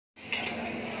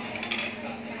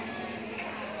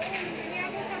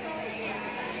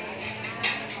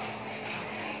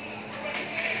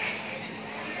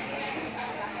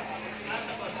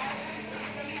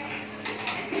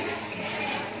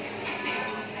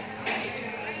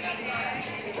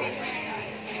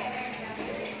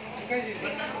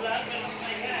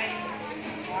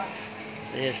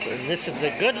Yes, and this is the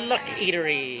Good Luck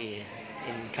Eatery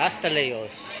in Castillejos.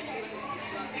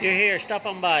 If you're here, stop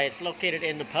on by. It's located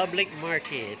in the public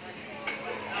market.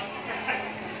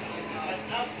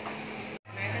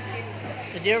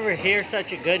 Did you ever hear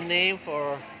such a good name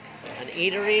for an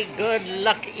eatery? Good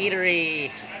Luck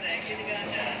Eatery.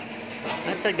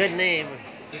 That's a good name.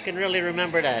 You can really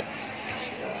remember that.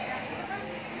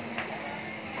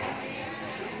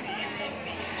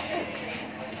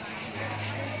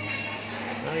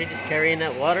 Oh, you're just carrying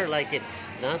that water like it's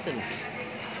nothing.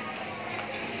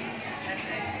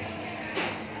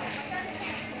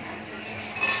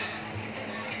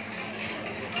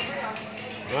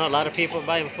 Well, a lot of people are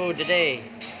buying food today.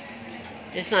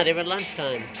 It's not even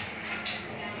lunchtime.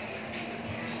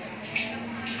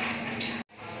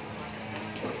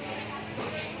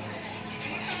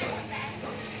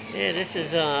 Yeah, this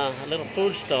is a little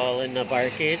food stall in the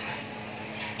market.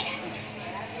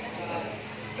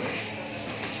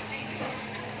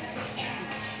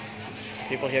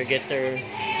 People here get their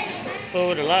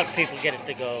food. A lot of people get it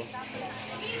to go.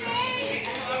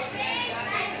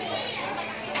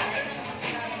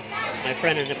 My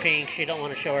friend in the pink, she don't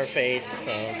want to show her face,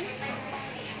 so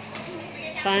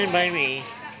fine by me.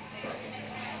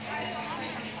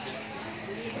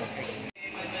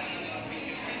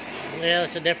 Yeah,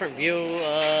 it's a different view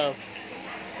of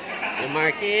the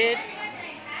market.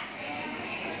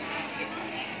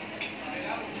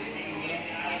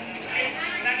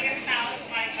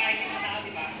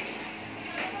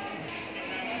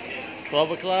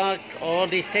 $12 o'clock, all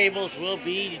these tables will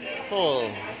be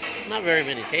full. Not very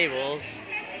many tables,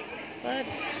 but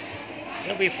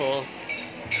they'll be full.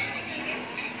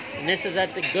 And this is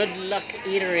at the Good Luck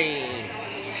Eatery.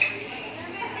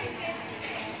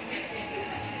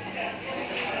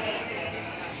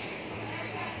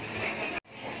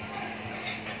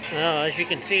 Well, as you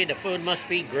can see, the food must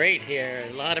be great here.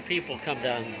 A lot of people come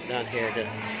down here to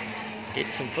get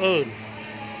some food.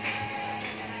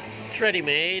 It's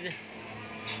ready-made.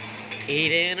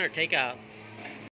 Eat in or take out.